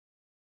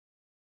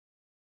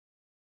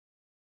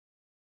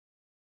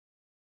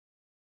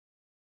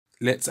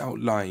let's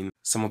outline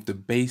some of the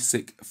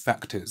basic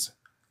factors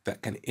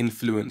that can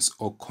influence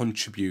or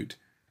contribute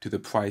to the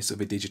price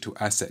of a digital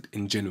asset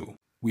in general.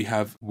 We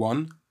have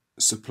 1,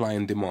 supply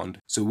and demand.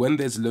 So when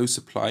there's low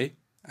supply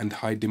and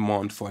high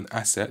demand for an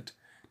asset,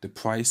 the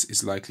price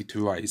is likely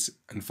to rise,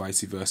 and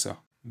vice versa.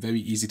 Very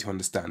easy to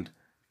understand.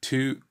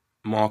 2,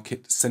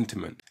 market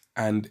sentiment.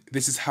 And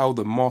this is how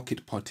the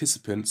market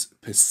participants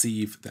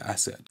perceive the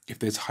asset. If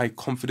there's high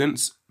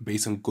confidence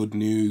based on good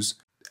news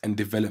and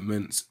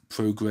developments,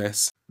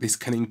 progress, this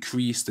can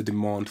increase the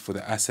demand for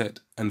the asset,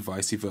 and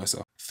vice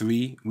versa.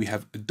 3, we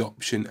have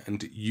adoption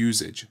and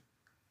usage.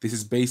 This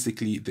is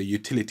basically the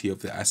utility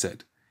of the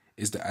asset.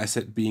 Is the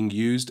asset being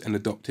used and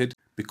adopted?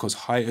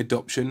 Because high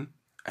adoption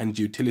and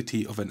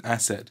utility of an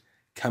asset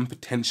can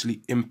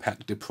potentially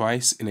impact the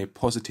price in a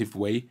positive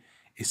way,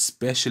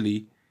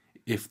 especially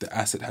if the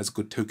asset has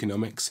good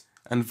tokenomics,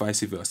 and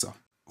vice versa.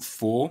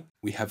 4,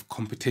 we have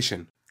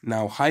competition.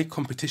 Now, high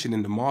competition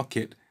in the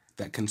market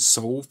that can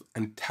solve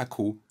and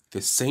tackle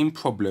the same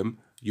problem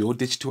your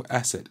digital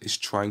asset is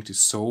trying to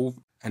solve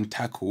and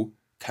tackle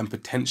can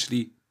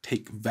potentially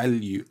take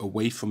value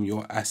away from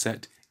your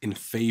asset in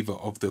favor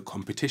of the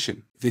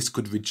competition. This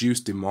could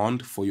reduce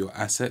demand for your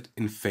asset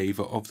in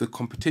favor of the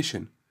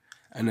competition,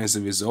 and as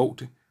a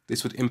result,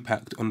 this would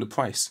impact on the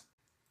price.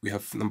 We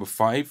have number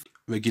 5,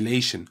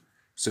 regulation.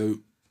 So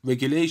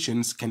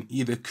regulations can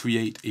either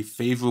create a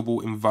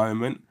favorable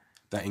environment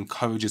that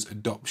encourages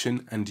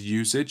adoption and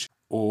usage,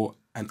 or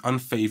an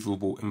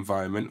unfavorable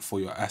environment for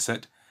your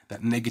asset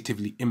that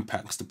negatively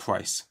impacts the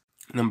price.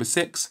 Number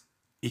 6,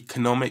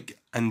 economic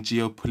and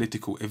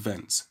geopolitical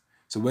events.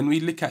 So when we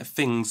look at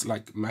things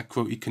like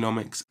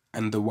macroeconomics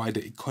and the wider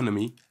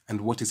economy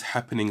and what is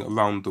happening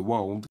around the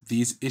world,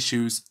 these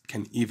issues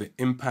can either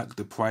impact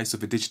the price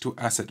of a digital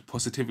asset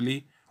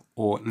positively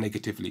or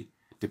negatively,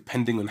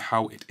 depending on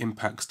how it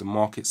impacts the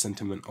market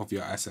sentiment of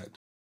your asset.